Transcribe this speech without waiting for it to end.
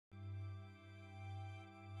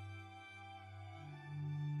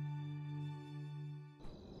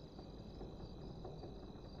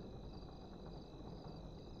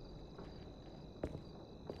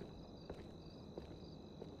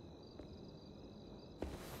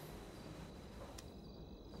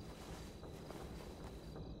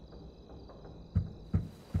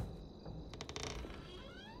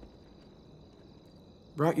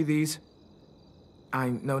Brought you these. I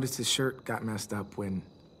noticed his shirt got messed up when...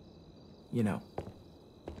 you know.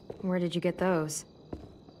 Where did you get those?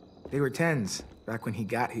 They were 10s, back when he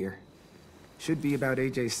got here. Should be about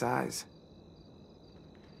AJ's size.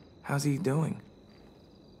 How's he doing?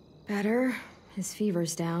 Better. His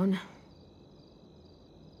fever's down.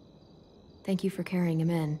 Thank you for carrying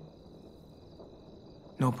him in.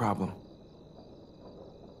 No problem.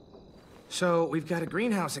 So, we've got a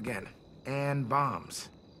greenhouse again. And bombs.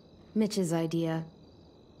 Mitch's idea.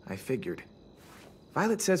 I figured.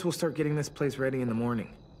 Violet says we'll start getting this place ready in the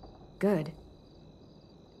morning. Good.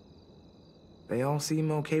 They all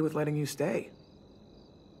seem okay with letting you stay.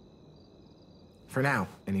 For now,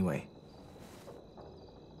 anyway.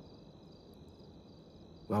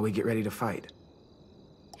 While we get ready to fight.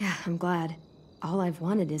 Yeah, I'm glad. All I've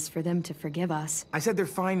wanted is for them to forgive us. I said they're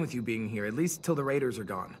fine with you being here, at least till the raiders are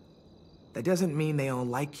gone. That doesn't mean they all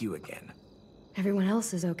like you again. Everyone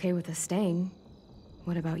else is okay with us staying.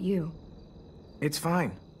 What about you? It's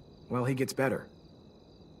fine. Well, he gets better.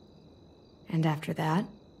 And after that?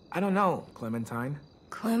 I don't know, Clementine.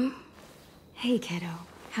 Clem? Hey, kiddo.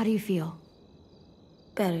 How do you feel?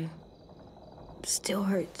 Better. Still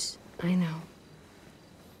hurts. I know.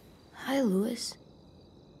 Hi, Louis.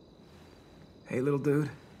 Hey, little dude.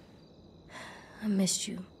 I missed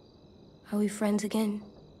you. Are we friends again?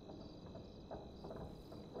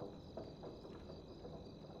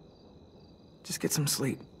 Just get some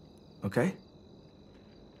sleep, okay?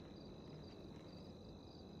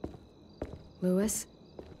 Louis?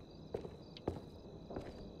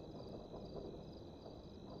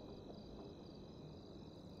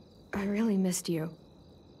 I really missed you.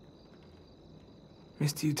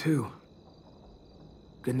 Missed you too.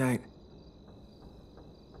 Good night.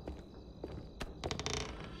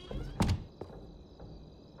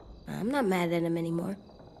 I'm not mad at him anymore.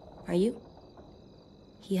 Are you?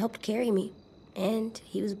 He helped carry me, and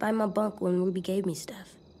he was by my bunk when Ruby gave me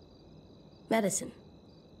stuff. Medicine.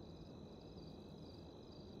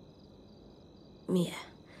 Yeah,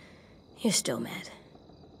 you're still mad.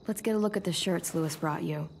 Let's get a look at the shirts Louis brought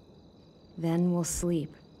you. Then we'll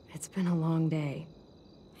sleep. It's been a long day.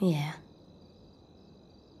 Yeah.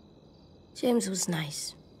 James was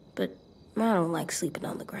nice, but I don't like sleeping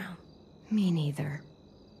on the ground. Me neither.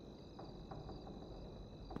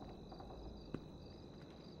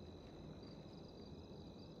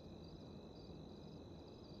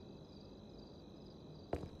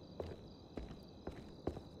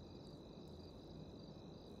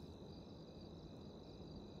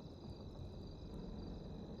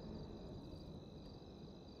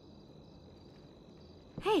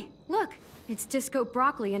 Hey, look! It's Disco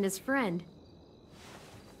Broccoli and his friend.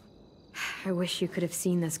 I wish you could have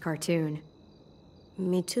seen this cartoon.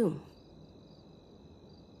 Me too.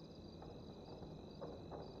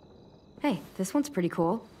 Hey, this one's pretty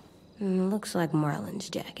cool. Looks like Marlon's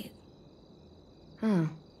jacket. Oh,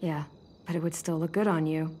 yeah. But it would still look good on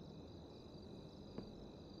you.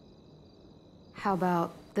 How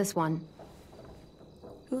about this one?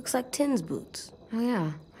 Looks like Tin's boots. Oh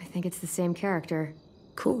yeah, I think it's the same character.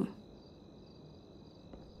 Cool.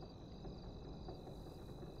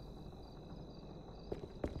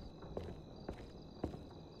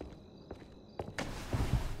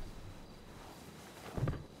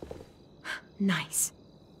 Nice.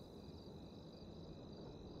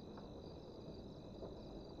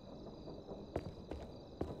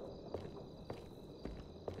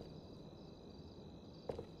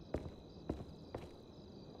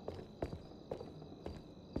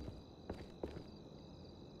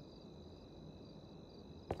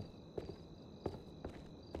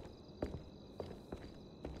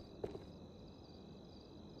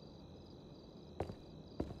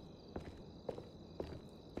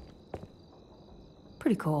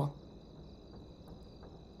 Pretty cool.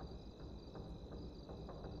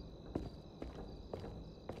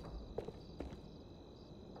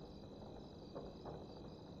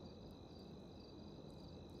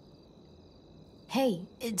 Hey,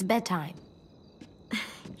 it's bedtime.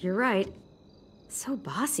 You're right. So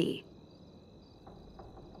bossy.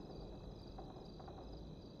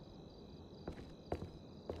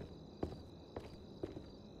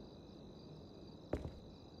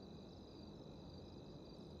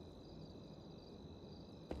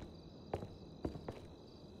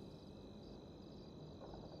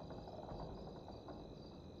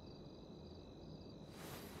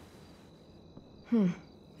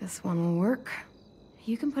 This one will work.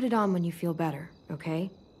 You can put it on when you feel better, okay?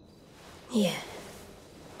 Yeah,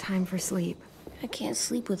 Time for sleep. I can't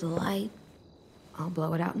sleep with a light. I'll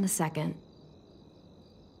blow it out in a second.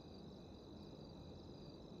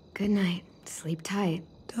 Good night. Sleep tight.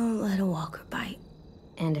 Don't let a walker bite.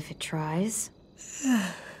 And if it tries?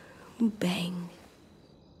 Bang.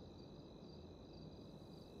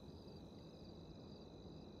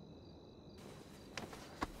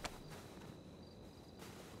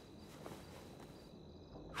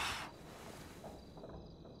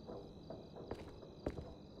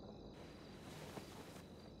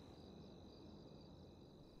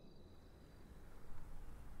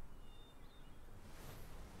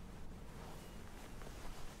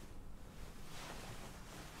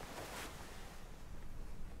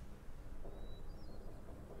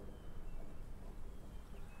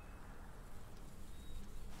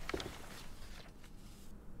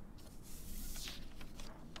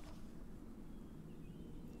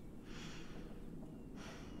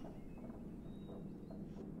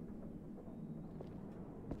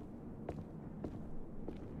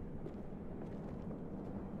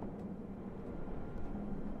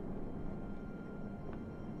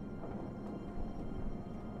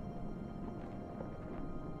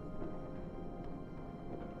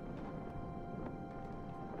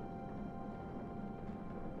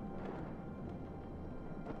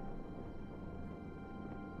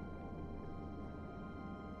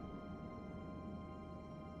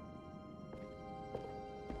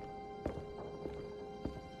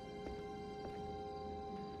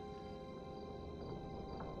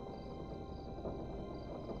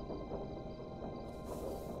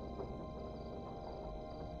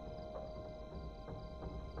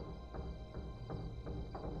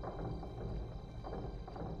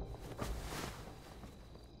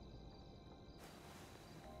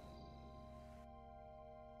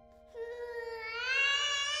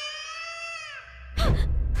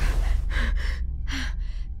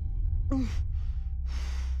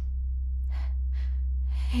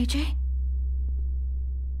 AJ?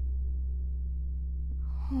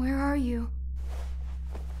 Where are you?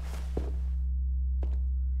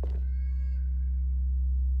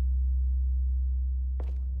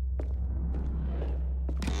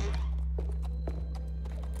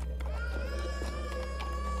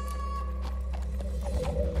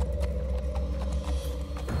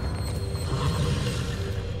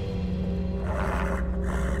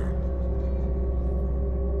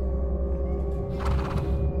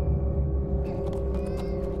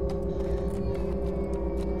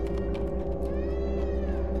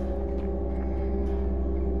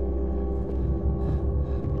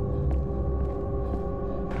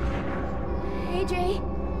 AJ?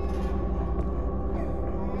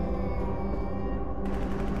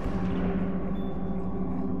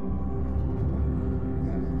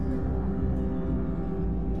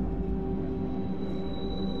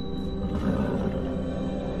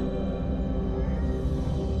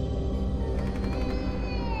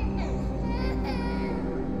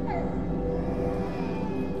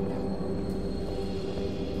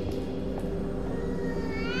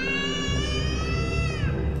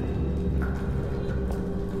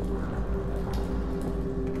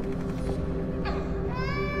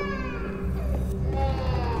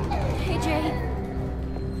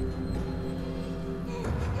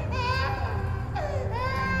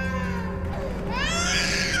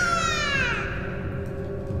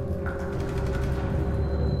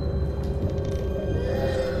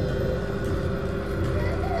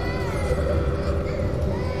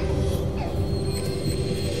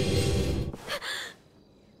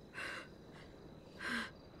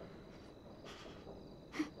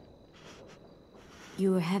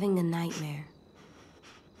 You were having a nightmare.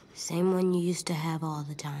 Same one you used to have all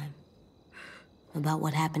the time. About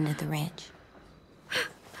what happened at the ranch.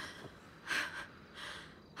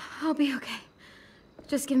 I'll be okay.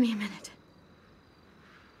 Just give me a minute.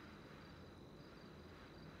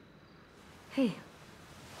 Hey,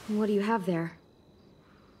 what do you have there?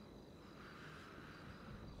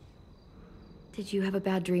 Did you have a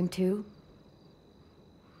bad dream too?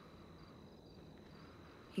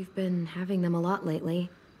 You've been having them a lot lately.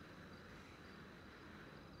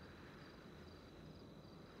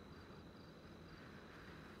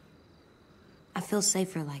 I feel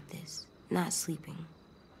safer like this, not sleeping.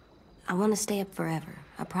 I want to stay up forever.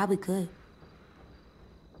 I probably could.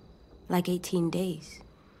 Like 18 days,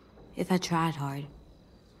 if I tried hard.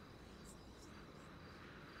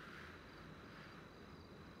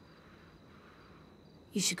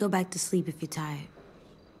 You should go back to sleep if you're tired.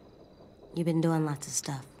 You've been doing lots of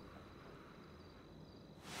stuff.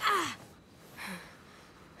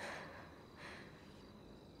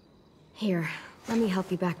 Here, let me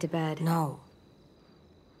help you back to bed. No.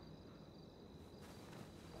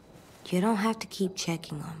 You don't have to keep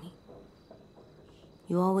checking on me.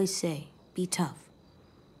 You always say, be tough.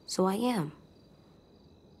 So I am.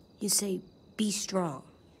 You say, be strong,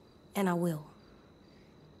 and I will.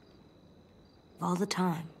 All the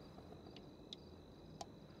time.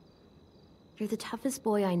 You're the toughest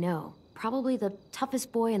boy I know. Probably the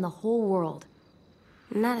toughest boy in the whole world.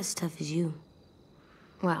 Not as tough as you.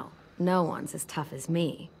 Well, no one's as tough as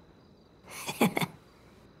me.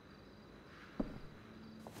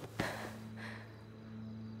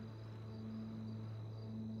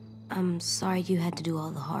 I'm sorry you had to do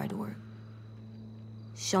all the hard work.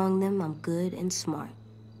 Showing them I'm good and smart.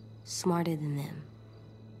 Smarter than them.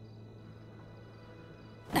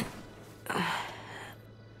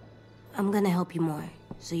 I'm gonna help you more,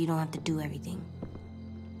 so you don't have to do everything.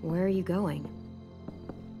 Where are you going?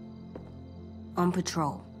 On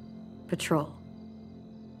patrol. Patrol.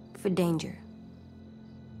 For danger.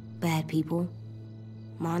 Bad people.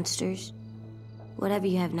 Monsters. Whatever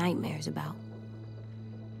you have nightmares about.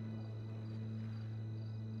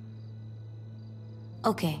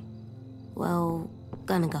 Okay. Well,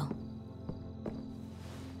 gonna go.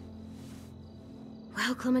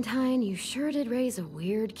 Well, Clementine, you sure did raise a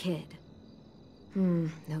weird kid.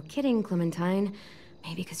 No kidding, Clementine.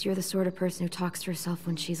 Maybe because you're the sort of person who talks to herself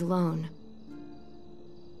when she's alone.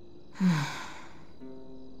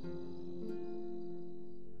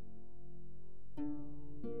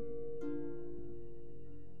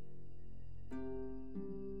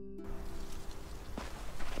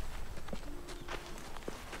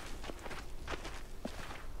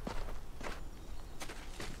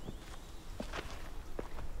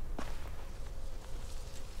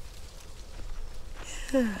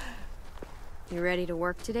 You ready to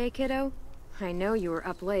work today, kiddo? I know you were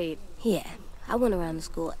up late. Yeah, I went around the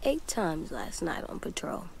school 8 times last night on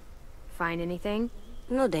patrol. Find anything?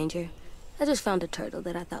 No danger. I just found a turtle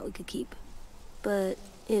that I thought we could keep. But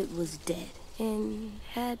it was dead and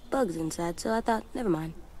had bugs inside, so I thought, never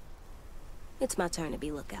mind. It's my turn to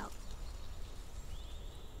be lookout.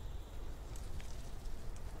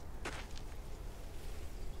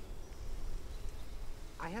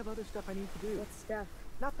 I have other stuff I need to do. What stuff?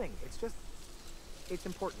 Nothing. It's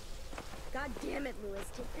important. God damn it, Louis.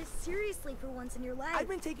 Take this seriously for once in your life. I've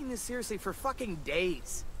been taking this seriously for fucking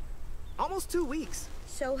days. Almost 2 weeks.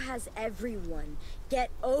 So has everyone. Get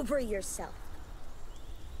over yourself.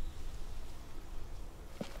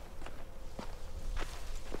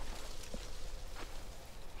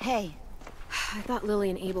 Hey. I thought Lily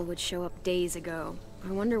and Abel would show up days ago.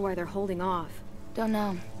 I wonder why they're holding off. Don't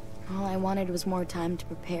know. All I wanted was more time to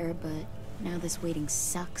prepare, but now this waiting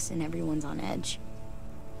sucks and everyone's on edge.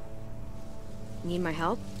 Need my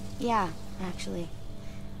help? Yeah, actually.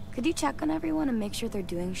 Could you check on everyone and make sure they're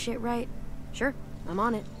doing shit right? Sure, I'm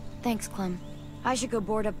on it. Thanks, Clem. I should go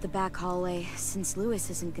board up the back hallway, since Louis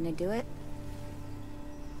isn't gonna do it.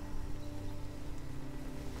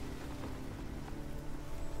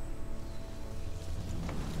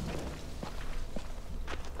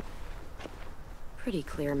 Pretty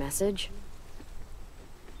clear message.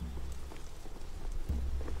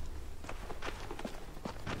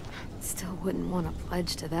 Still wouldn't want to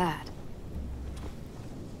pledge to that.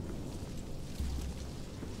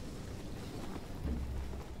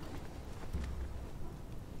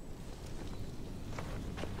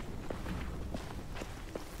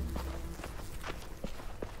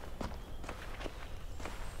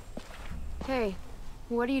 Hey,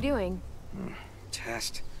 what are you doing?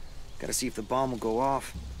 Test. Gotta see if the bomb will go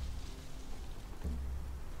off.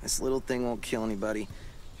 This little thing won't kill anybody.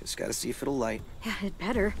 Just gotta see if it'll light. Yeah, it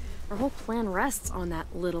better. Our whole plan rests on that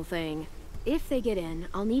little thing. If they get in,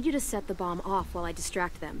 I'll need you to set the bomb off while I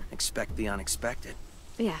distract them. Expect the unexpected.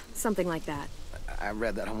 Yeah, something like that. I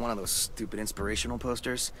read that on one of those stupid inspirational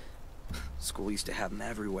posters. School used to have them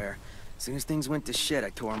everywhere. As soon as things went to shit, I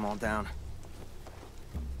tore them all down.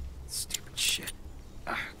 Stupid shit.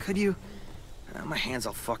 Could you? My hand's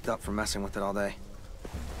all fucked up from messing with it all day.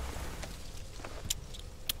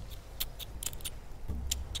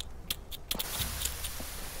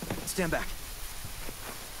 Stand back.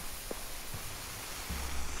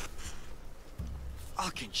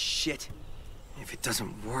 Fucking shit. If it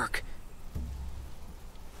doesn't work.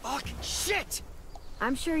 Fucking shit!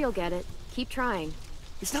 I'm sure you'll get it. Keep trying.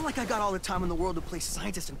 It's not like I got all the time in the world to play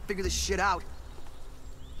scientist and figure this shit out.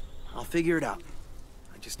 I'll figure it out.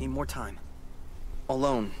 I just need more time.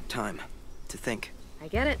 Alone time. To think. I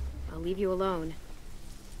get it. I'll leave you alone.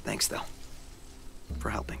 Thanks, though. For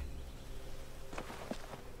helping.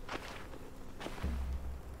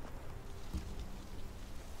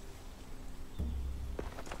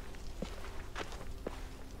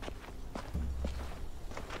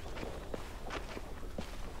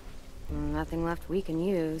 Nothing left we can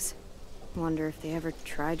use. Wonder if they ever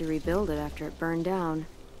tried to rebuild it after it burned down.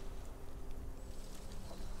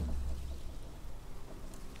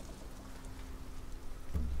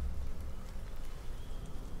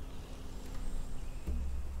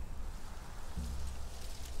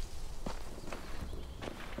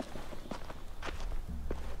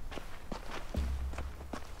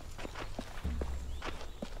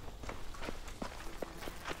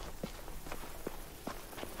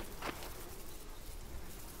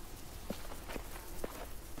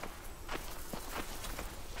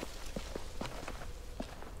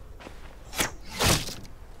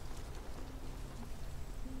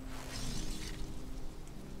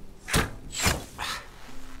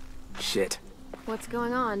 shit. What's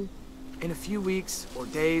going on? In a few weeks, or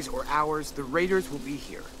days, or hours, the raiders will be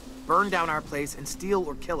here. Burn down our place and steal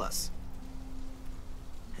or kill us.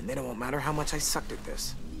 And then it won't matter how much I sucked at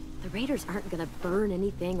this. The raiders aren't gonna burn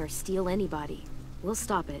anything or steal anybody. We'll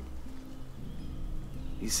stop it.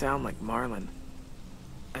 You sound like Marlon.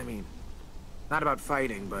 I mean, not about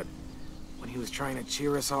fighting, but when he was trying to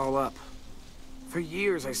cheer us all up. For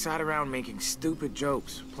years, I sat around making stupid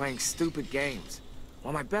jokes, playing stupid games,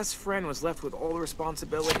 while my best friend was left with all the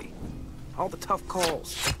responsibility, all the tough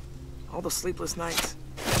calls, all the sleepless nights,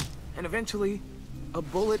 and eventually, a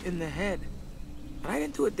bullet in the head. And I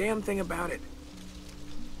didn't do a damn thing about it.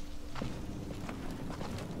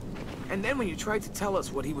 And then when you tried to tell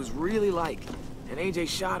us what he was really like, and AJ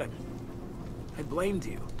shot him, I blamed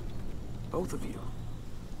you. Both of you.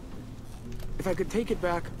 If I could take it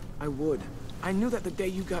back, I would. I knew that the day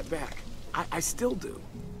you got back. I still do.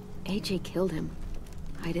 AJ killed him.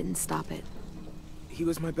 I didn't stop it. He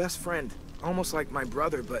was my best friend, almost like my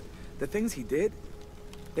brother, but the things he did,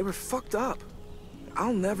 they were fucked up.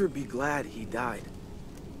 I'll never be glad he died.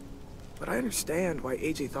 But I understand why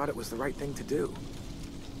AJ thought it was the right thing to do.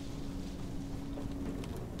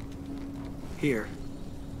 Here,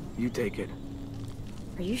 you take it.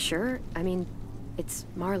 Are you sure? I mean, it's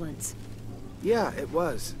Marlon's. Yeah, it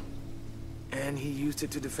was. And he used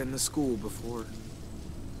it to defend the school before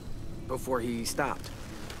he stopped.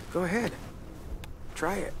 Go ahead.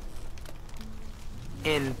 Try it.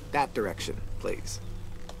 In that direction, please.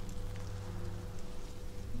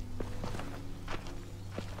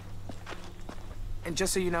 And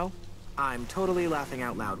just so you know, I'm totally laughing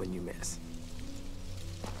out loud when you miss.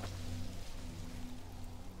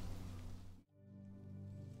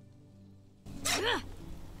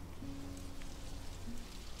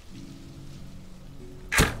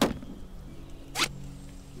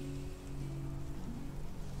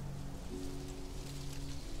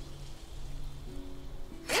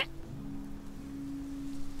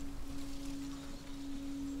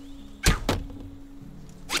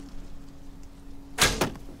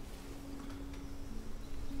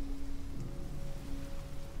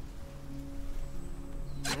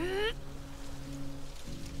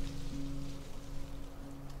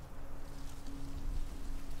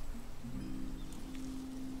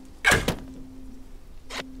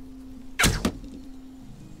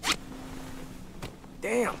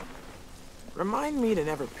 Damn. Remind me to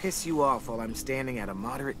never piss you off while I'm standing at a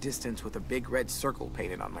moderate distance with a big red circle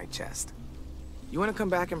painted on my chest. You want to come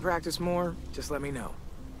back and practice more? Just let me know.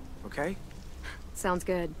 Okay? Sounds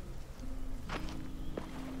good.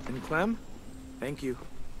 And Clem, thank you.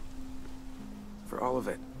 For all of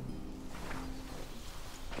it.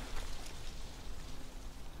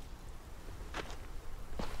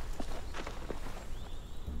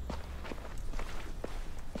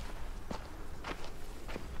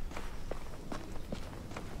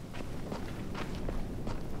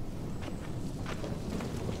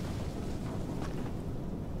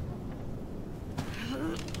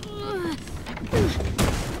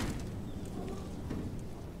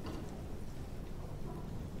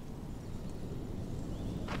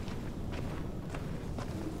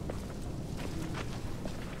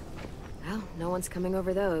 Well, no one's coming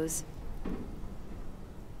over those.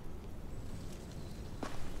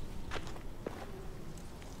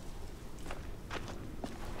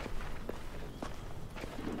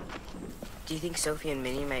 Do you think Sophie and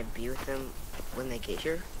Minnie might be with them when they get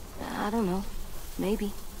here? I don't know.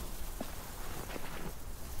 Maybe.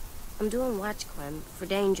 I'm doing watch, Clem, for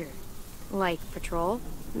danger. Like patrol?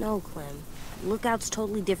 No, Clem. Lookout's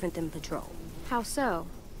totally different than patrol. How so?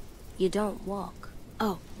 You don't walk.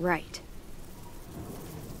 Oh, right.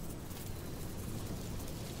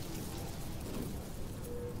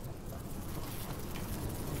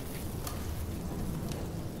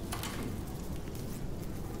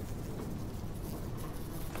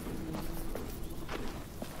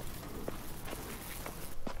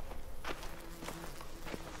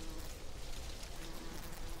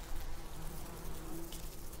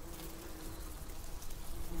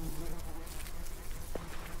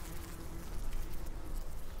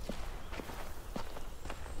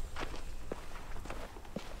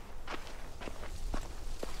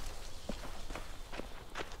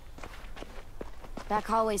 Back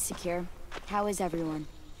hallway's secure. How is everyone?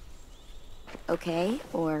 Okay,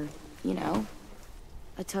 or, you know,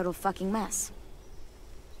 a total fucking mess.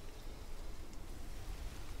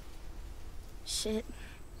 Shit.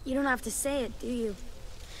 You don't have to say it, do you?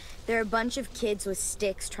 They're a bunch of kids with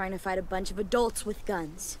sticks trying to fight a bunch of adults with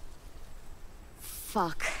guns.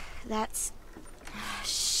 Fuck. That's...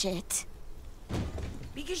 shit.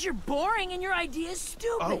 Because you're boring and your idea's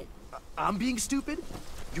stupid. Oh, I'm being stupid?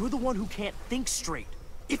 You're the one who can't think straight.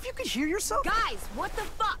 If you could hear yourself... Guys, what the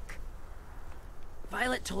fuck?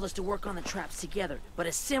 Violet told us to work on the traps together, but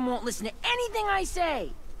Aasim won't listen to anything I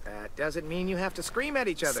say. That doesn't mean you have to scream at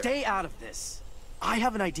each other. Stay out of this. I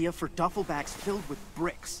have an idea for duffel bags filled with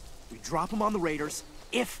bricks. We drop them on the raiders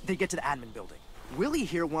if they get to the admin building. Willie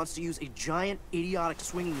here wants to use a giant, idiotic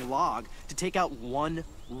swinging log to take out one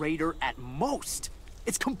raider at most.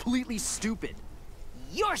 It's completely stupid.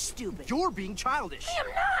 You're stupid. You're being childish. I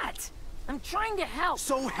am not. I'm trying to help.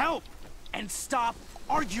 So help and stop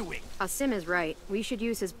arguing. Aasim is right. We should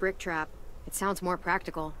use his brick trap. It sounds more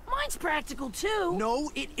practical. Mine's practical too.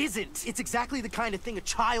 No, it isn't. It's exactly the kind of thing a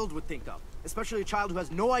child would think of. Especially a child who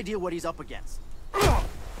has no idea what he's up against.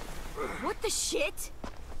 What the shit?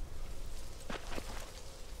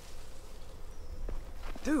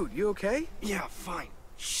 Dude, you okay? Yeah, fine.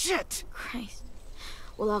 Shit! Christ.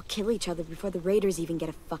 We'll all kill each other before the raiders even get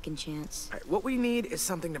a fucking chance. All right, what we need is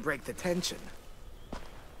something to break the tension.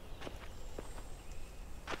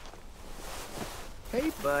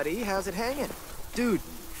 Hey, buddy, how's it hanging? Dude,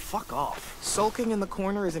 fuck off. Sulking in the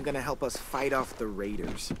corner isn't gonna help us fight off the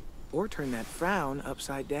raiders. Or turn that frown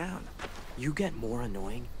upside down. You get more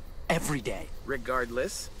annoying every day.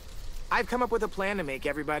 Regardless, I've come up with a plan to make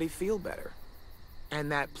everybody feel better. And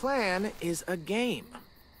that plan is a game.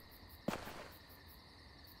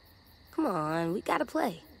 Come on, we gotta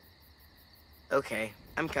play. Okay,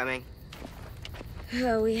 I'm coming.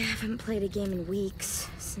 Oh, we haven't played a game in weeks,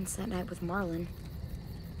 since that night with Marlon.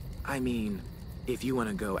 I mean, if you want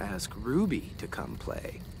to go ask Ruby to come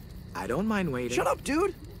play, I don't mind waiting. Shut up,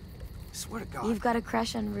 dude! I swear to God. You've got a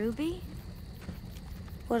crush on Ruby?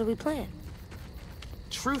 What are we playing?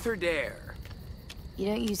 Truth or dare? You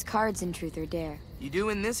don't use cards in Truth or Dare. You do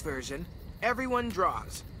in this version. Everyone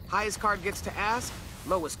draws. Highest card gets to ask,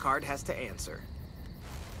 lowest card has to answer.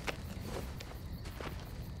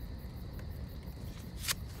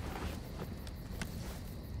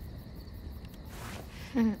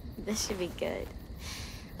 This should be good.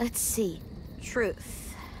 Let's see.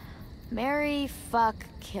 Truth. Marry, fuck,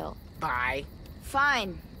 kill. Bye.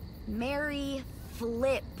 Fine. Marry,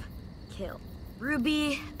 flip, kill.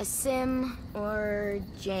 Ruby, Aasim, or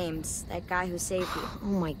James, that guy who saved you. Oh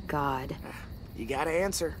my god. You gotta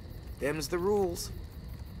answer. Them's the rules.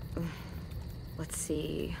 Let's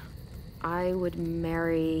see. I would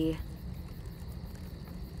marry...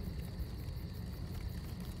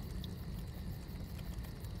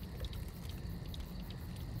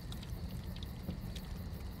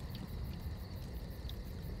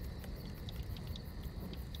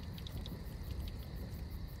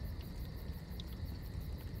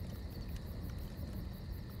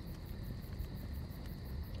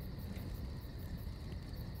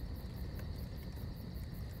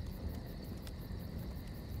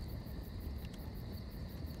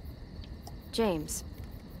 James.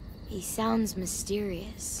 He sounds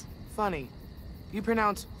mysterious. Funny. You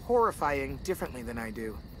pronounce horrifying differently than I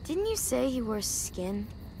do. Didn't you say he wore skin?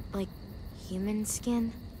 Like, human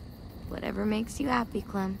skin? Whatever makes you happy,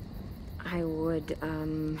 Clem. I would,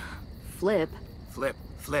 flip. Flip,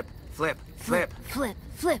 flip, flip, flip. Flip,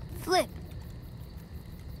 flip, flip.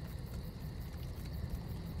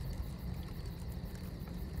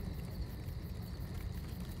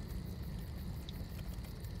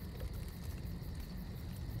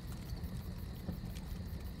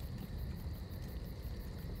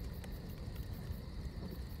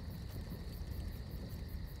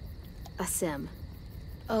 Aasim.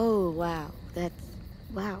 Oh, wow.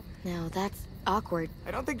 Wow. Now that's awkward.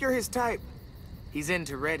 I don't think you're his type. He's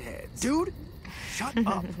into redheads. Dude, shut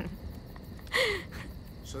up.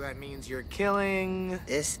 So that means you're killing...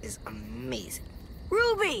 This is amazing.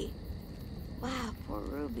 Ruby! Wow, poor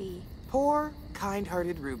Ruby. Poor,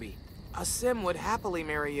 kind-hearted Ruby. Aasim would happily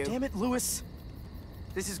marry you. Damn it, Lewis.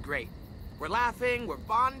 This is great. We're laughing, we're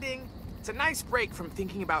bonding. It's a nice break from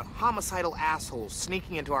thinking about homicidal assholes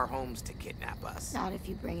sneaking into our homes to kidnap us. Not if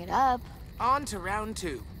you bring it up. On to round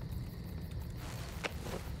 2.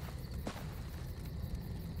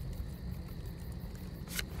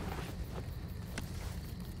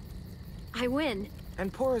 I win.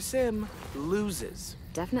 And poor Aasim loses.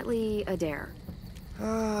 Definitely a dare.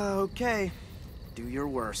 Okay. Do your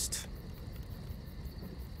worst.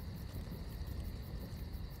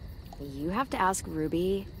 You have to ask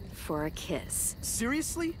Ruby for a kiss.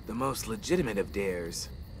 Seriously? The most legitimate of dares.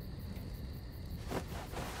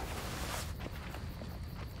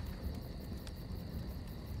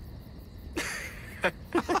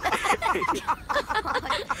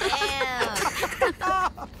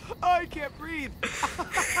 I can't breathe.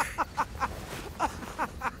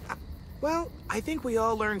 Well, I think we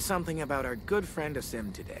all learned something about our good friend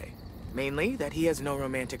Aasim today. Mainly, that he has no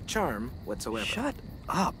romantic charm whatsoever. Shut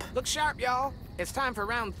up. Look sharp, y'all. It's time for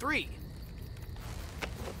round 3.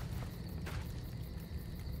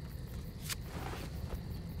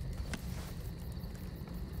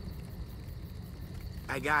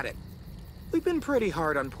 I got it. We've been pretty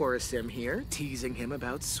hard on poor Aasim here, teasing him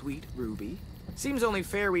about sweet Ruby. Seems only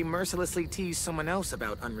fair we mercilessly tease someone else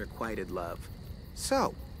about unrequited love.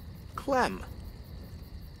 So, Clem.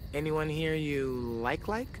 Anyone here you like?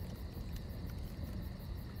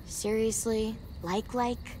 Seriously? Like?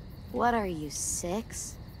 What are you,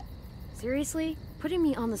 6? Seriously? Putting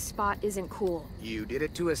me on the spot isn't cool. You did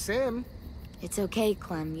it to Aasim. It's okay,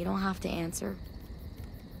 Clem. You don't have to answer.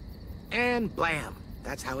 And blam!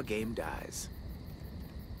 That's how a game dies.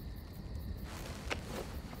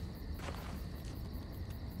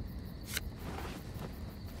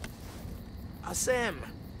 Aasim,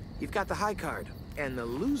 you've got the high card, and the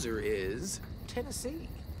loser is Tennessee.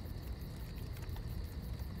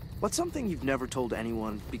 What's something you've never told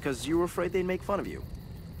anyone because you were afraid they'd make fun of you?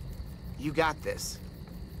 You got this.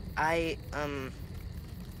 I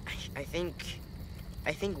think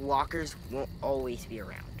walkers won't always be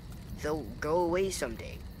around. They'll go away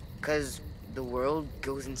someday, 'cause the world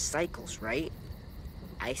goes in cycles, right?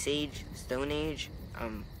 Ice Age, Stone Age,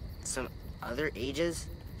 some other ages.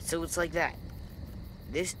 So it's like that.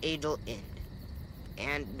 This age will end,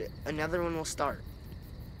 and another one will start.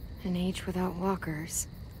 An age without walkers.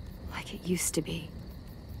 Like it used to be.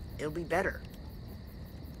 It'll be better.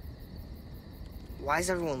 Why is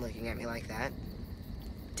everyone looking at me like that?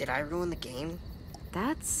 Did I ruin the game?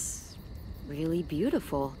 That's really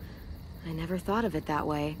beautiful. I never thought of it that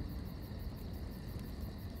way.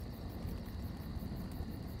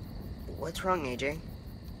 What's wrong, AJ?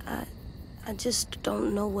 I just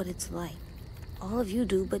don't know what it's like. All of you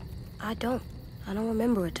do, but I don't. I don't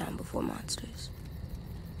remember a time before monsters.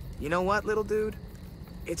 You know what, little dude?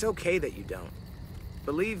 It's okay that you don't.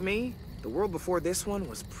 Believe me, the world before this one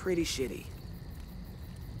was pretty shitty.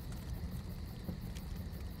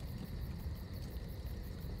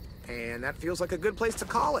 And that feels like a good place to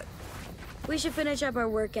call it. We should finish up our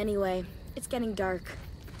work anyway. It's getting dark.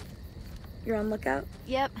 You're on lookout?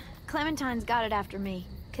 Yep. Clementine's got it after me.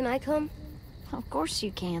 Can I come? Of course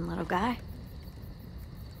you can, little guy.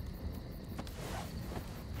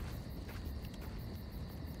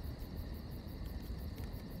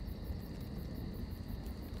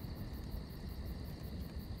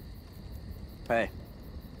 Hey.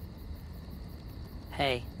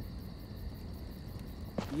 Hey.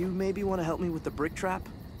 You maybe want to help me with the brick trap?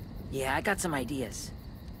 Yeah, I got some ideas.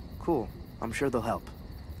 Cool. I'm sure they'll help.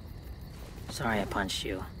 Sorry I punched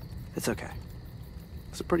you. It's okay.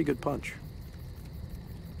 It's a pretty good punch.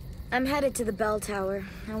 I'm headed to the bell tower.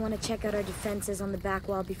 I want to check out our defenses on the back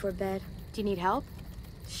wall before bed. Do you need help?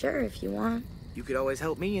 Sure, if you want. You could always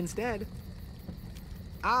help me instead.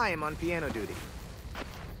 I am on piano duty.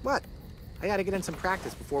 What? I gotta get in some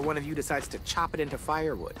practice before one of you decides to chop it into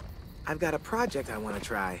firewood. I've got a project I want to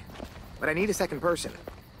try, but I need a second person.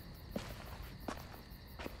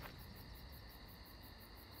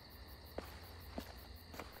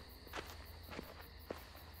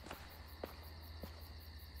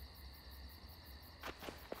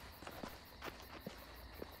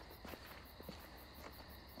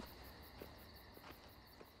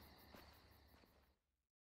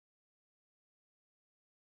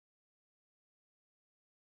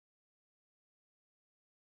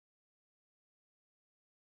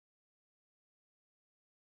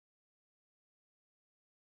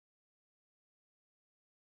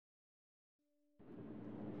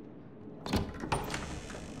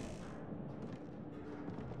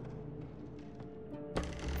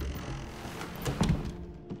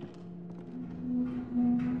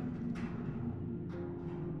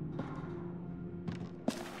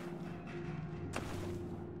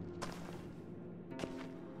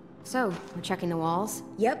 So, we're checking the walls?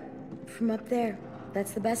 Yep, from up there.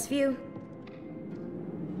 That's the best view.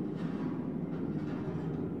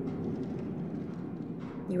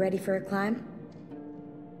 You ready for a climb?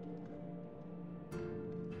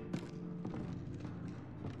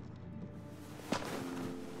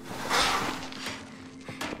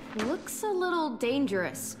 Looks a little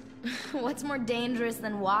dangerous. What's more dangerous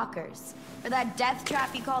than walkers? Or that death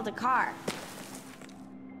trap you called a car?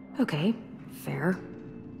 Okay, fair.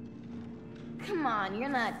 Come on, you're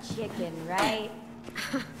not chicken, right?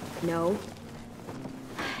 No.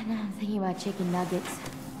 Now I'm thinking about chicken nuggets.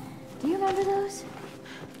 Do you remember those?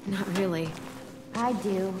 Not really. I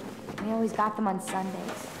do. We always got them on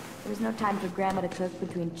Sundays. There was no time for Grandma to cook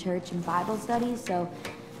between church and Bible studies, so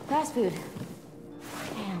fast food.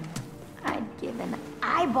 give an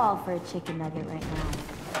eyeball for a chicken nugget right now.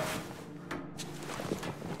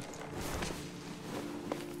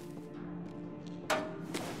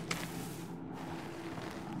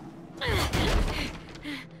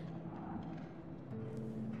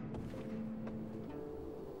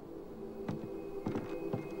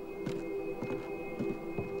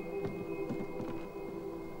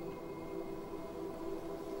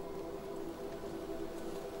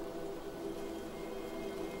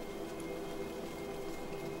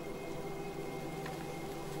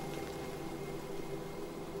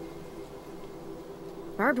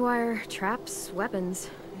 Barbed wire, traps, weapons.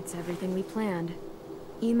 It's everything we planned.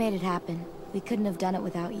 You made it happen. We couldn't have done it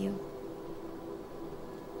without you.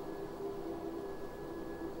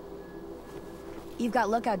 You've got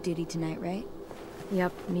lookout duty tonight, right?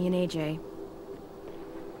 Yep, me and AJ.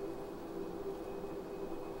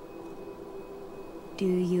 Do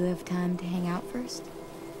you have time to hang out first?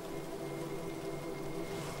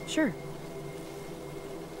 Sure.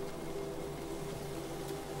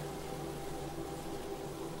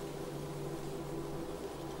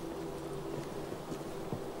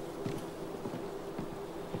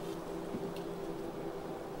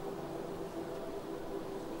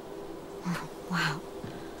 Wow.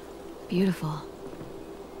 Beautiful.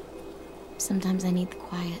 Sometimes I need the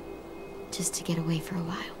quiet, just to get away for a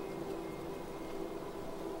while.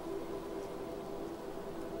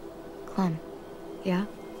 Clem. Yeah?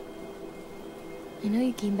 I know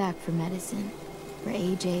you came back for medicine, for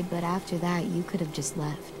AJ, but after that, you could have just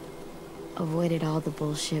left. Avoided all the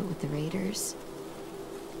bullshit with the Raiders.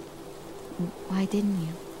 Why didn't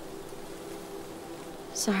you?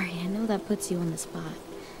 Sorry, I know that puts you on the spot.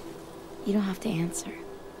 You don't have to answer.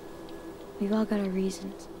 We've all got our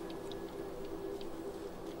reasons.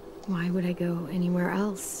 Why would I go anywhere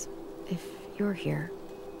else if you're here?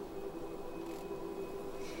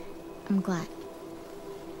 I'm glad.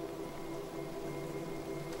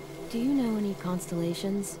 Do you know any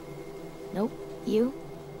constellations? Nope. You?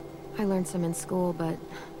 I learned some in school, but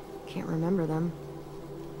can't remember them.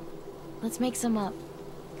 Let's make some up.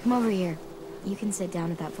 Come over here. You can sit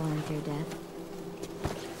down at that volunteer desk.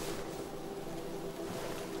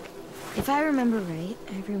 If I remember right,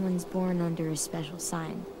 everyone's born under a special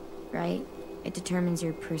sign, right? It determines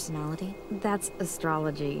your personality. That's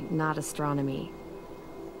astrology, not astronomy.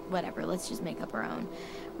 Whatever, let's just make up our own.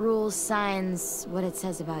 Rules, signs, what it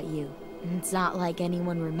says about you. It's not like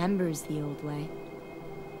anyone remembers the old way.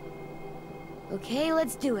 Okay,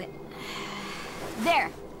 let's do it.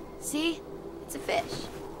 There! See? It's a fish.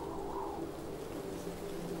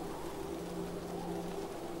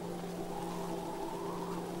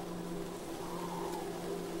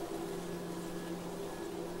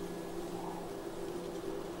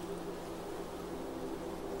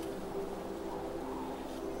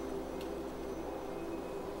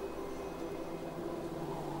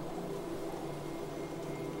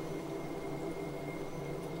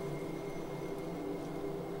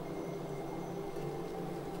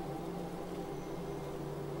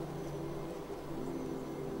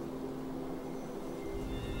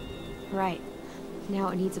 Right. Now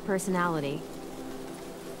it needs a personality.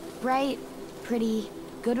 Bright, pretty,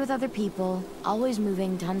 good with other people, always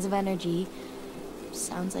moving, tons of energy.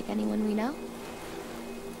 Sounds like anyone we know.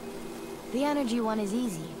 The energy one is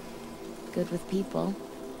easy. Good with people,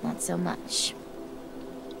 not so much.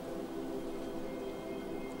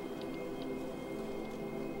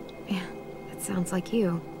 Yeah, that sounds like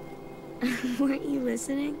you. Weren't you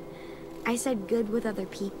listening? I said good with other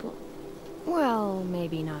people. Well,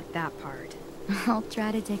 maybe not that part. I'll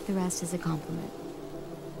try to take the rest as a compliment.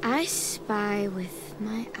 I spy with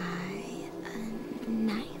my eye a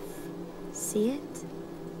knife. See it?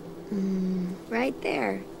 Right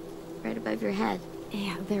there. Right above your head.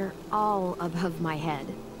 Yeah, they're all above my head.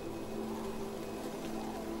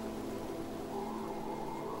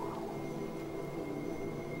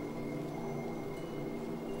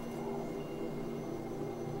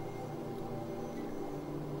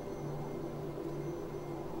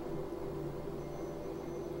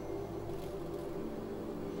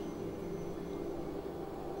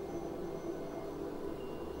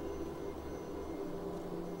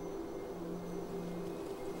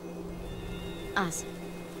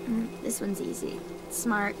 Awesome. This one's easy.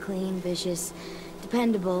 Smart, clean, vicious,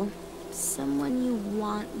 dependable. Someone you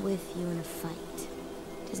want with you in a fight.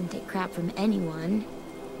 Doesn't take crap from anyone.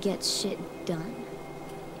 Gets shit done.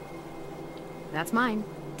 That's mine.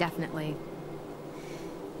 Definitely.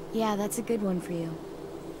 Yeah, that's a good one for you.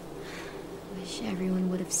 Wish everyone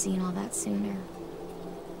would have seen all that sooner.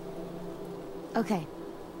 Okay,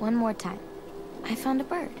 one more time. I found a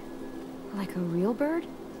bird. Like a real bird?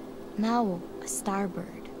 An owl. A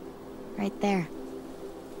starbird. Right there.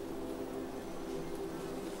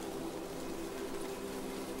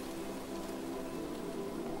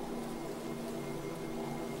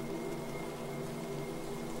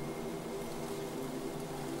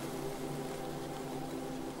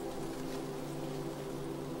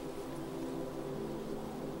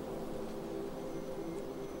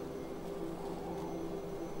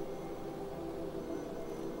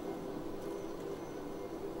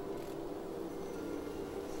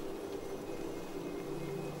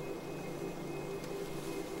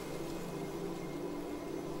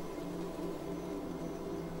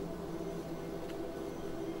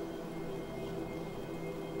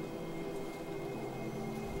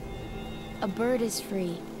 A bird is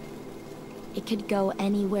free. It could go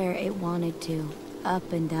anywhere it wanted to.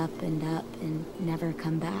 Up and up and up and never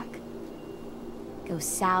come back. Go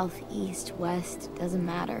south, east, west, doesn't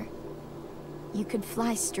matter. You could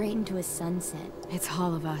fly straight into a sunset. It's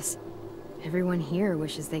all of us. Everyone here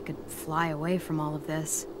wishes they could fly away from all of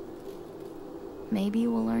this. Maybe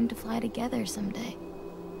we'll learn to fly together someday.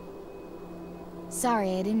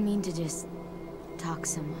 Sorry, I didn't mean to just talk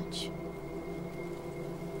so much.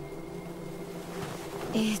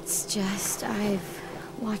 It's just, I've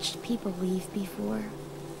watched people leave before.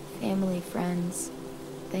 Family, friends.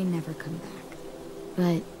 They never come back.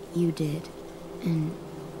 But you did. And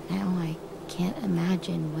now I can't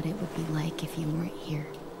imagine what it would be like if you weren't here.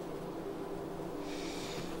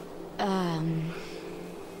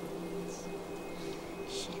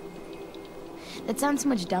 Shit. That sounds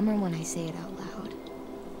much dumber when I say it out loud.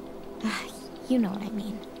 You know what I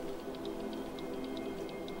mean.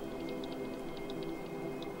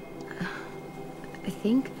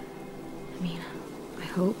 I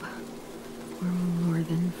hope we're more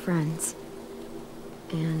than friends.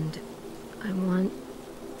 And I want...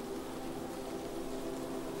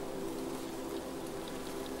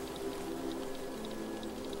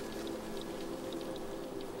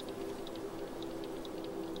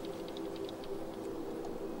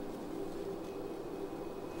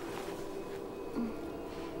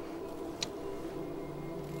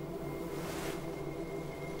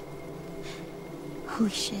 Holy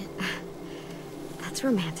shit. That's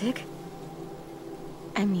romantic.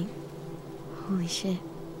 I mean, holy shit.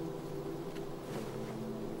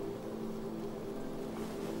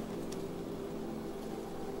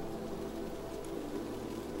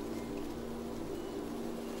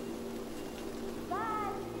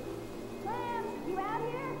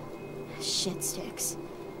 Shit sticks.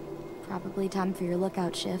 Probably time for your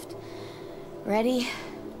lookout shift. Ready?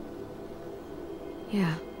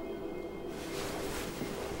 Yeah.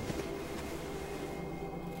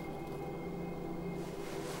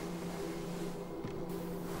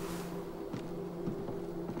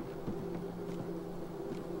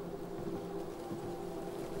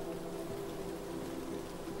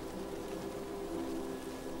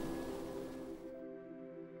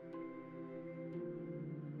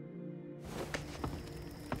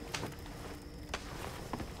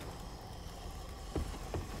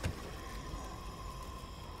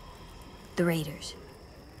 The Raiders.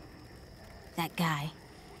 That guy.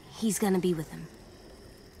 He's gonna be with him.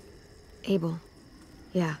 Abel.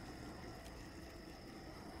 Yeah.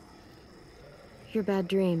 Your bad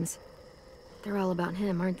dreams. They're all about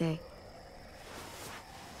him, aren't they?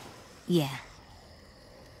 Yeah.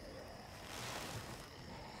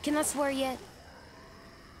 Can I swear yet?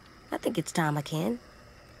 I think it's time I can.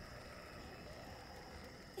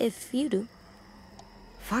 If you do.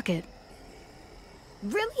 Fuck it.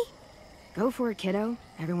 Really? Go for it, kiddo.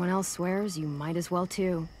 Everyone else swears, you might as well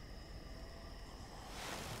too.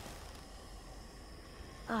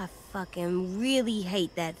 I fucking really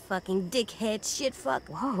hate that fucking dickhead shit fuck.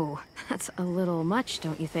 Whoa, that's a little much,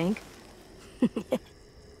 don't you think?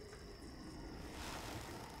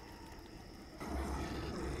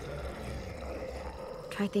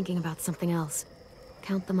 Try thinking about something else.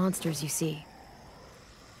 Count the monsters you see.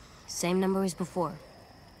 Same number as before.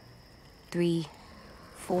 3,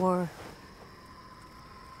 4...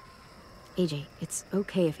 AJ, it's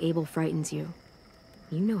okay if Abel frightens you.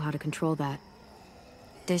 You know how to control that.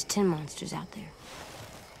 There's 10 monsters out there.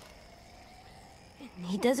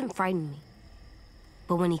 He doesn't frighten me.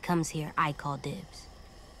 But when he comes here, I call dibs.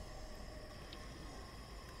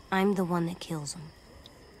 I'm the one that kills him.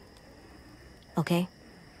 Okay?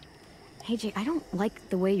 AJ, I don't like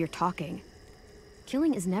the way you're talking.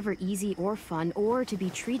 Killing is never easy or fun, or to be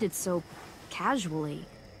treated so casually.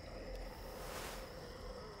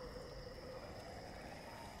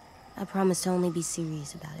 I promise to only be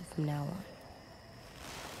serious about it from now on.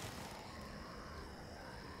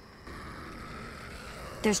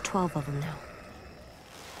 There's 12 of them now.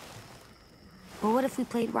 But what if we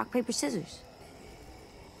played rock, paper, scissors?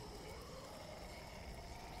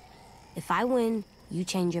 If I win, you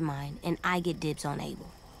change your mind, and I get dibs on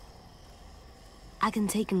Abel. I can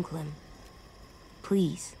take him, Clem.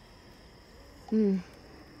 Please.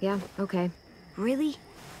 Yeah, okay. Really?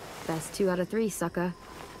 Best 2 out of 3, sucker.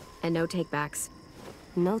 And no takebacks.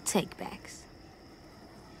 No takebacks.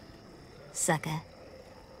 Sucker.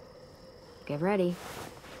 Get ready.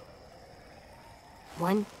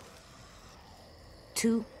 1,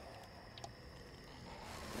 2.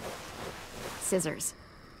 Scissors.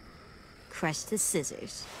 Crush the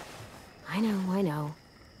scissors. I know.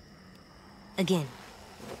 Again.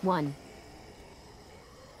 1.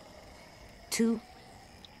 2.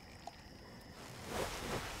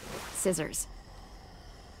 Scissors.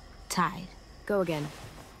 Tied. Go again.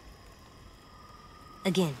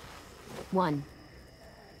 Again. 1.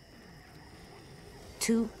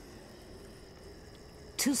 2.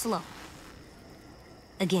 Too slow.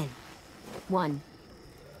 Again. 1.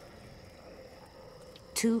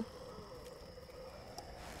 2.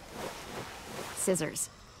 Scissors.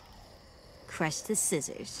 Crush the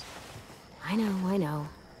scissors. I know.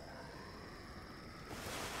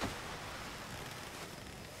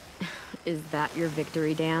 Is that your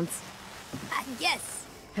victory dance? Yes!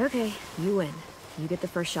 Okay, you win. You get the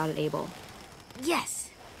first shot at Abel. Yes!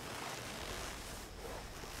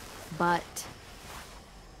 But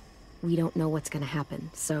we don't know what's gonna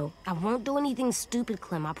happen, so... I won't do anything stupid,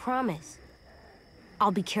 Clem, I promise.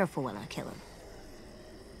 I'll be careful when I kill him.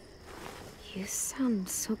 You sound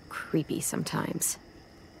so creepy sometimes.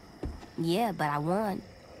 Yeah, but I won.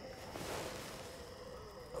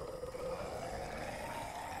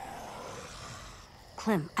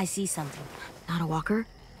 Clem, I see something. Not a walker?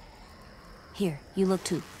 Here, you look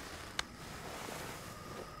too.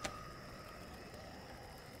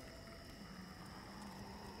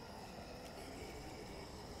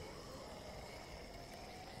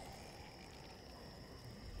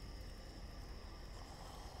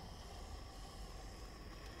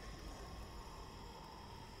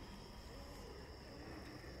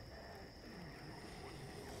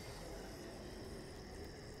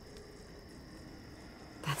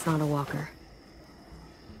 That's not a walker.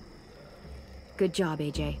 Good job,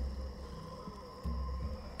 AJ.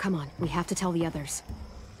 Come on, we have to tell the others.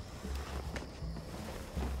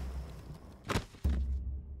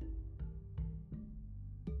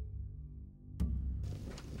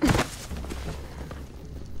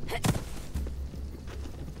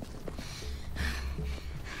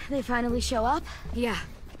 They finally show up? Yeah.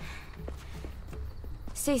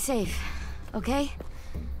 Stay safe, okay?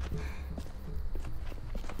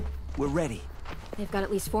 We're ready. They've got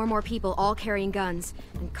at least 4 more people, all carrying guns.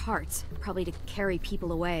 And carts, probably to carry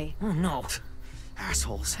people away. Oh no.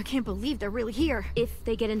 Assholes. I can't believe they're really here. If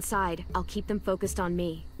they get inside, I'll keep them focused on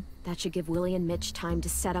me. That should give Willie and Mitch time to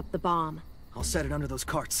set up the bomb. I'll set it under those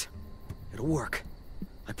carts. It'll work.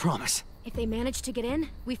 I promise. If they manage to get in,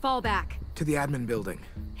 we fall back. To the admin building.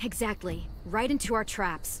 Exactly. Right into our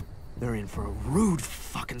traps. They're in for a rude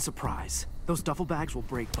fucking surprise. Those duffel bags will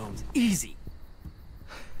break bones. Easy.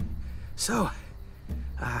 So,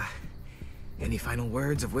 any final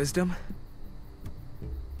words of wisdom?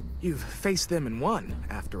 You've faced them and won,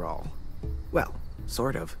 after all. Well,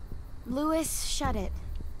 sort of. Louis, shut it.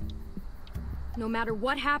 No matter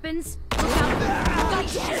what happens, look out! God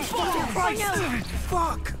damn it! Christ!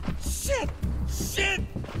 Fuck! Shit! Shit!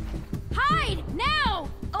 Hide!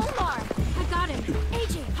 Now! Omar! I got him!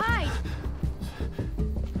 AJ, hide!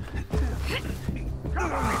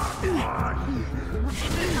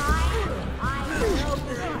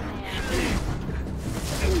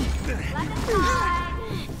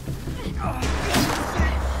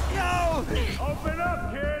 No! Open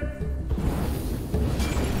up, kids!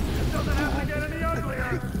 It doesn't have to get any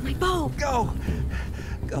uglier! My bow! Go!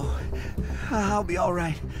 Go. I'll be all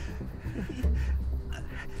right.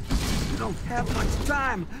 You don't have much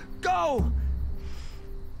time. Go!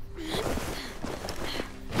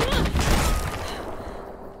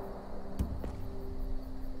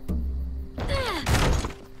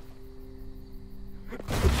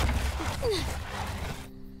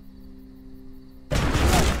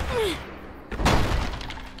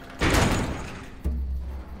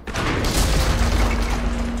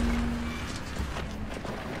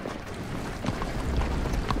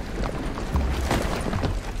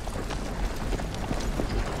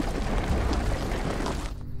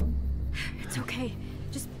 It's okay.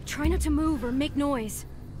 Just try not to move or make noise.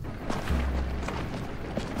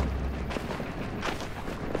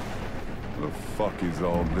 The fuck is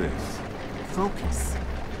all this? Focus.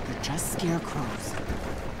 They're just scarecrows.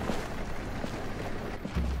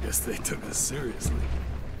 Guess they took us seriously.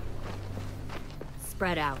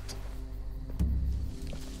 Spread out.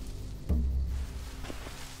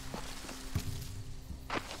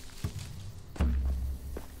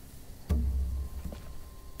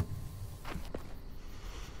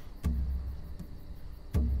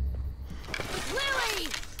 Lily!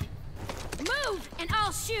 Move, and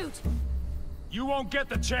I'll shoot! You won't get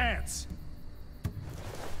the chance.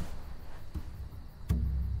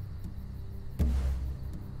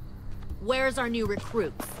 Where's our new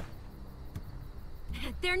recruits?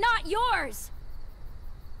 They're not yours!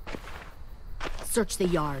 Search the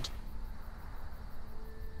yard.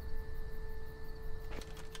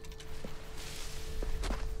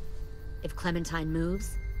 If Clementine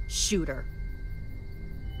moves, shoot her.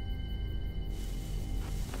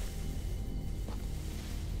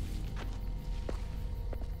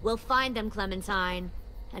 We'll find them, Clementine,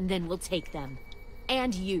 and then we'll take them.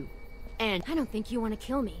 And you. And I don't think you want to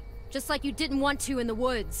kill me. Just like you didn't want to in the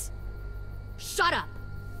woods. shut up!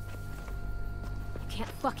 You can't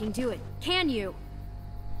fucking do it, can you?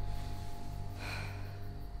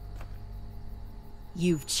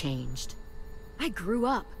 You've changed. I grew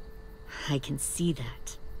up. I can see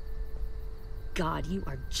that. God, you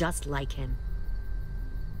are just like him.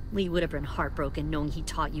 Lee would have been heartbroken knowing he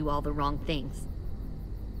taught you all the wrong things.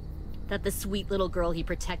 That the sweet little girl he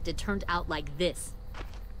protected turned out like this.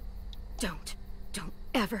 Don't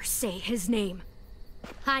ever say his name.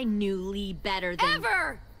 I knew Lee better than—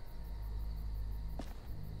 Ever!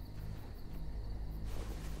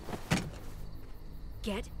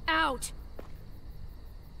 Get out!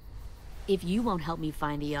 If you won't help me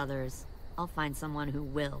find the others, I'll find someone who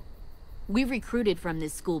will. We've recruited from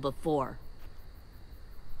this school before.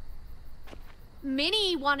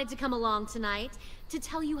 Minnie wanted to come along tonight to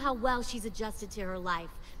tell you how well she's adjusted to her life,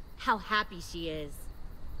 how happy she is.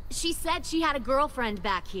 She said she had a girlfriend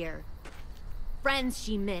back here. Friends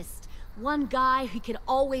she missed. One guy who could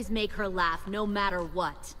always make her laugh no matter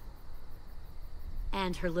what.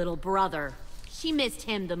 And her little brother. She missed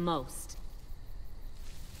him the most.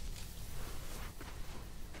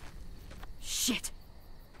 Shit.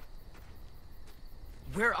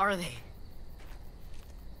 Where are they?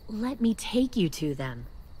 Let me take you to them.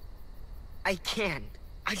 I can't.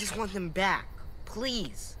 I just want them back.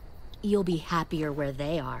 Please. You'll be happier where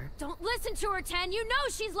they are. Don't listen to her, Ten. You know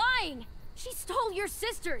she's lying. She stole your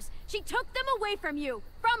sisters. She took them away from you.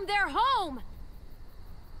 From their home.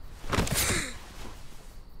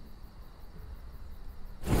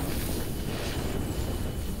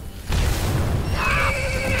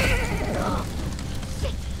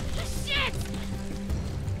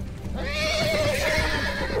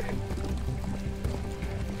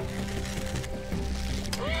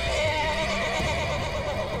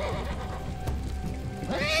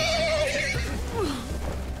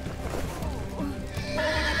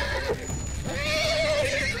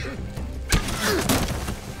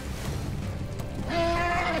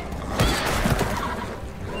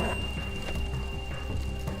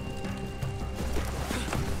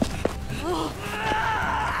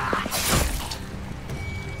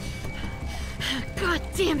 God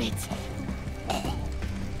damn it!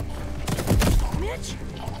 Mitch!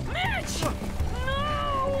 Mitch!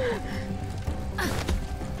 No!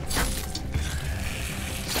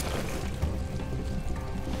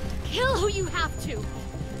 Kill who you have to!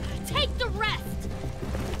 Take the rest!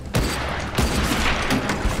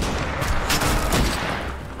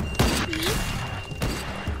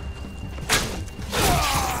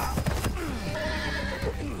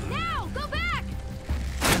 Now! Go back!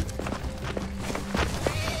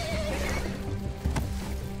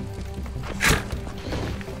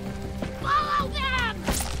 Follow them!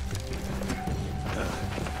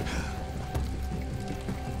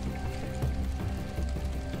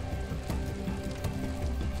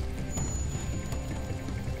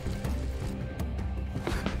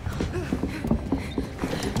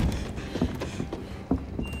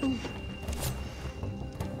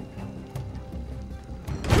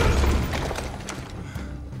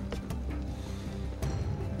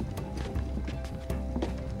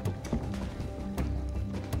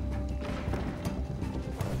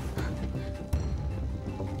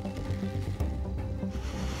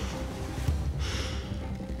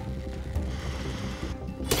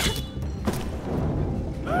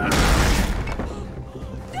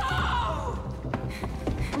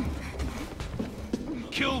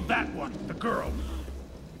 Kill that one, the girl.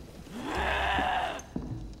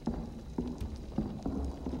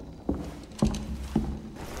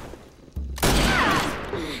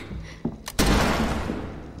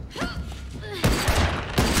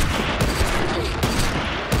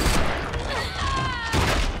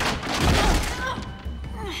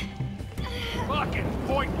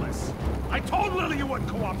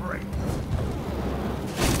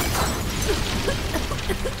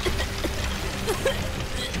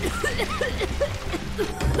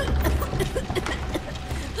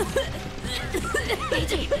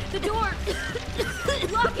 AJ, the door!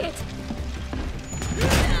 Lock it!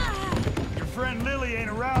 Your friend Lily ain't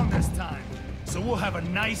around this time, so we'll have a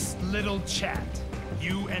nice little chat.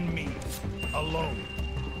 You and me. Alone.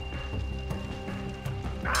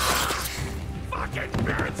 Ah! Fucking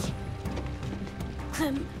bitch!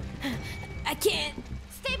 I can't.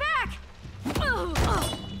 Stay back!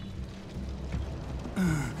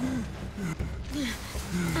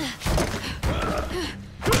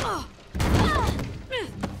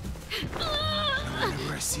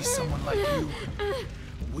 Whenever I see someone like you,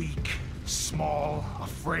 weak, small,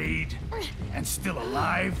 afraid, and still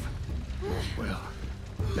alive, well,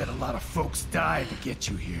 bet a lot of folks died to get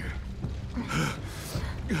you here.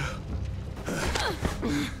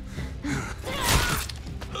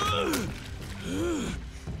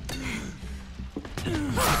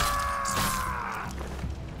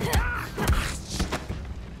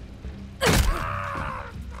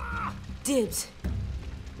 Dibs.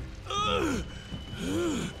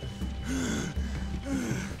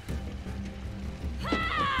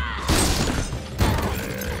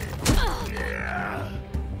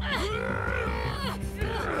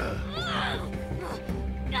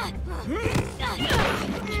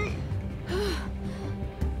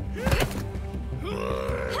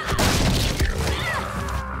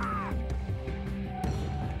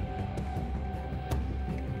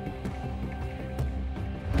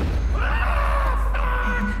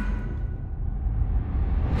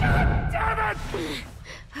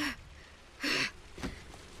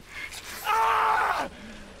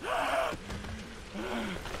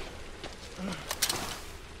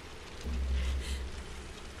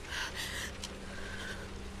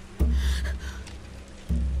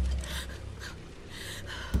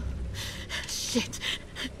 Shit.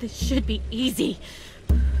 This should be easy.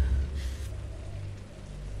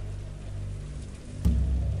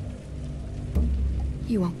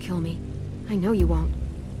 You won't kill me. I know you won't.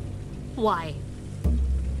 Why? We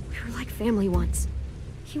were like family once.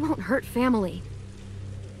 You won't hurt family.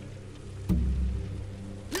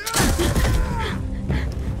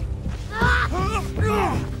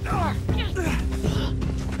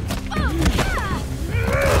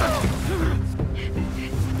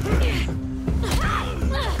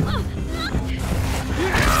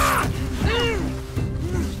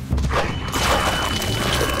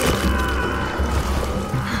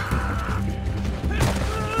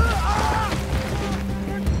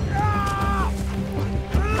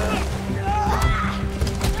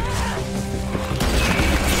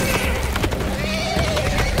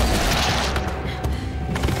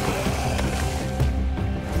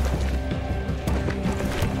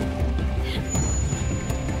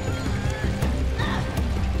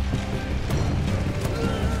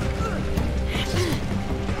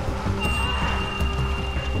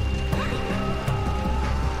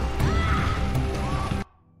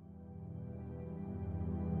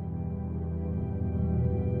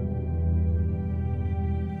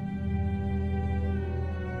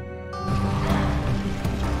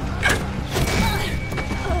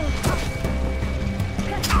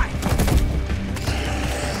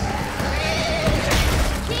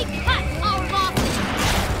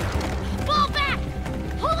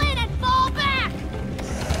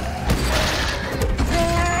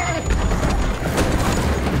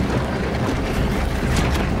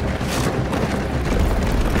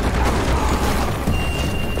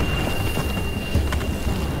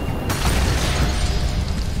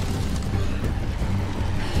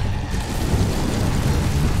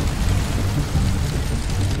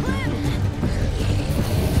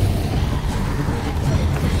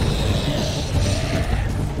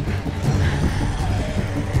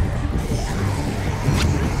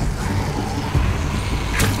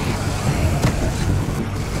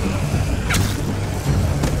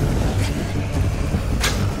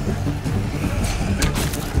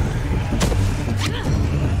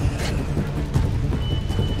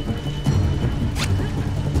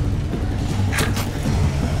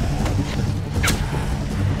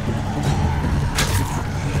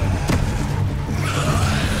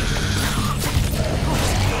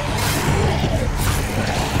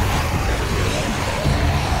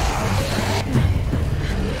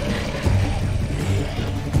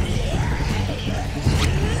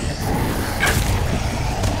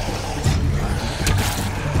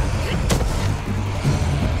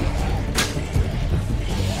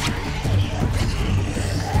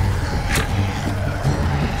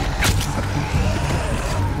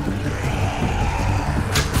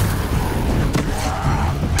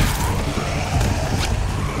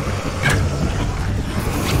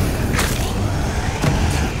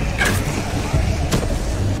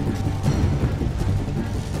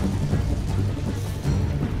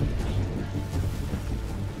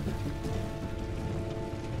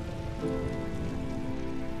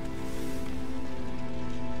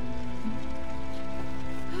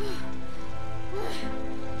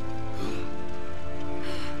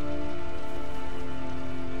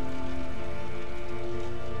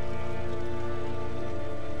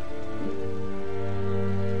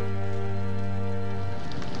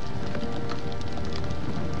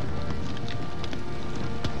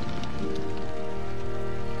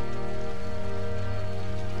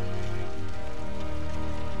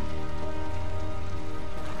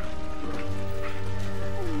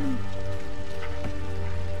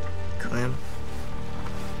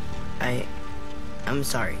 I'm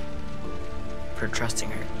sorry for trusting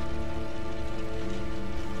her.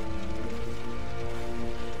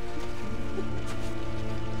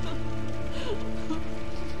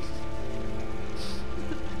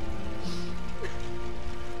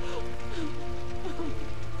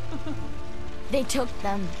 They took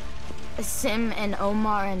them. Sim and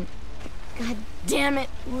Omar and... God damn it,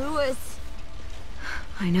 Louis.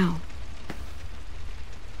 I know.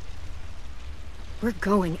 We're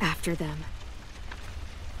going after them.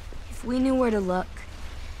 If we knew where to look,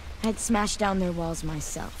 I'd smash down their walls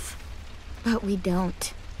myself. But we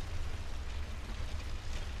don't.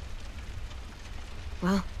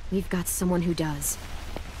 Well, we've got someone who does.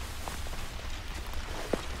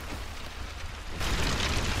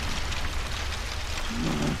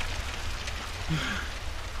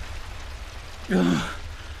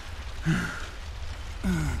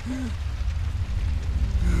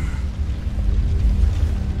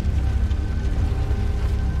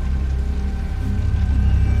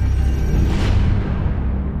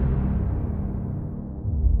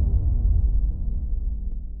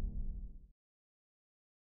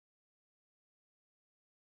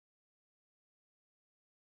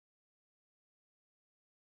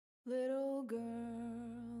 Little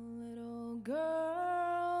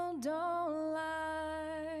girl, don't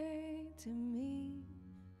lie to me.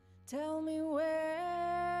 Tell me,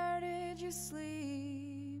 where did you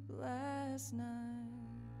sleep last night?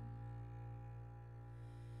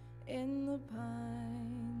 In the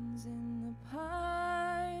pines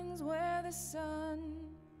where the sun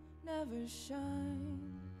never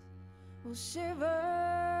shines. We'll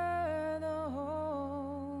shiver the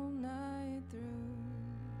whole night through.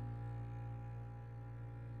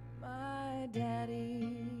 My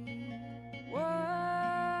daddy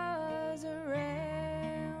was a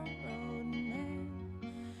railroad man,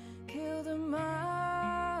 killed a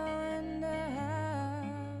mile and a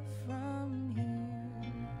half from here.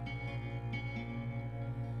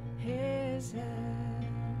 His head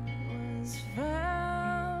was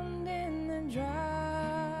found in the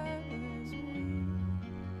driver's wheel.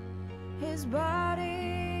 His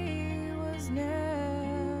body was never